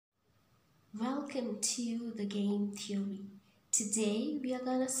Welcome to the game theory. Today we are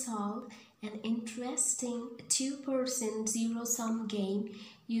gonna solve an interesting two-person zero-sum game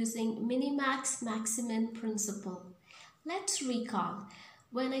using Minimax Maximin principle. Let's recall.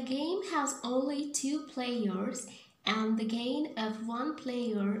 When a game has only two players and the gain of one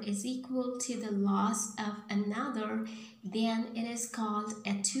player is equal to the loss of another, then it is called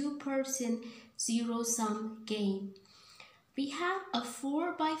a two-person zero-sum game. We have a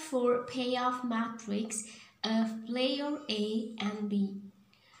 4x4 payoff matrix of player A and B.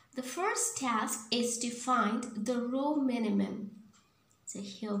 The first task is to find the row minimum. So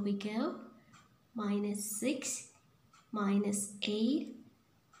here we go. -6, -8,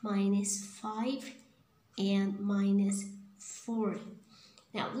 -5, and -4.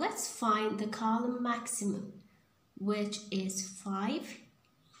 Now let's find the column maximum, which is 5,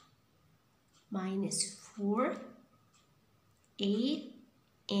 -4, 8,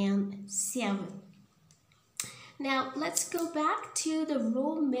 and 7. Now let's go back to the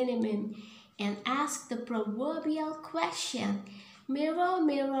row minimum and ask the proverbial question, mirror,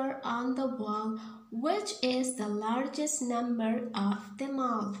 mirror on the wall, which is the largest number of them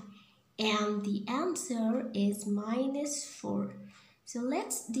all? And the answer is -4. So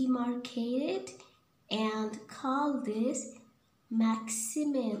let's demarcate it and call this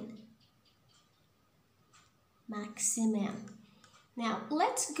Maximin. Now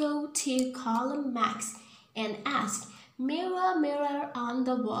let's go to column max and ask, mirror, mirror on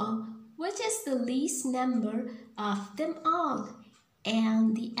the wall, which is the least number of them all?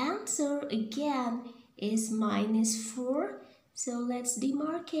 And the answer again is -4. So let's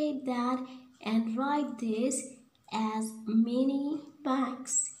demarcate that and write this as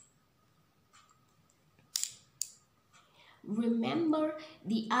Minimax. Remember,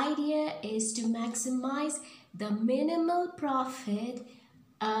 the idea is to maximize the minimal profit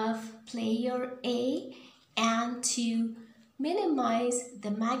of player A and to minimize the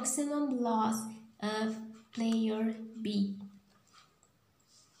maximum loss of player B.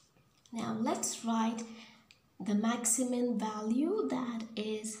 Now let's write the maximum value, that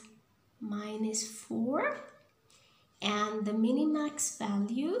is -4, and the minimax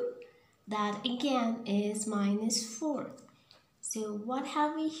value, that again is -4. So what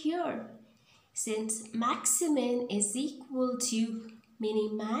have we here? Since Maximin is equal to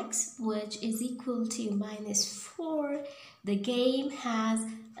Minimax, which is equal to -4, the game has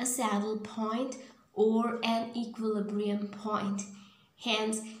a saddle point or an equilibrium point.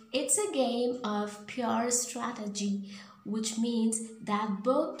 Hence, it's a game of pure strategy, which means that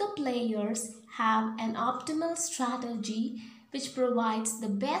both the players have an optimal strategy which provides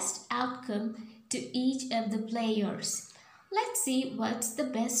the best outcome to each of the players. Let's see what's the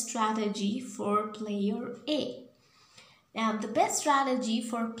best strategy for player A. Now, the best strategy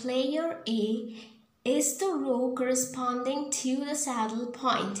for player A is the row corresponding to the saddle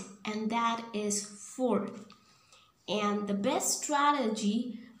point, and that is 4. And the best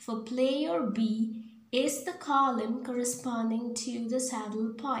strategy for player B is the column corresponding to the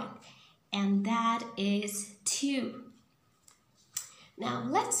saddle point, and that is 2. Now,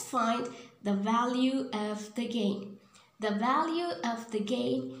 let's find the value of the game. The value of the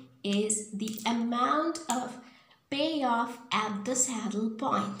game is the amount of payoff at the saddle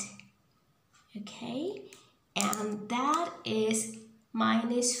point. Okay, and that is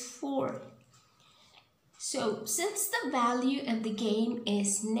 -4. So since the value of the game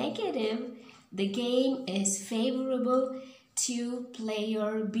is negative, the game is favorable to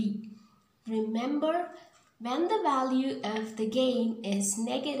player B. Remember, when the value of the game is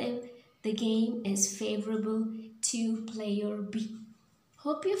negative, the game is favorable to player B.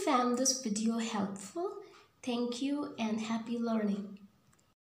 Hope you found this video helpful. Thank you and happy learning.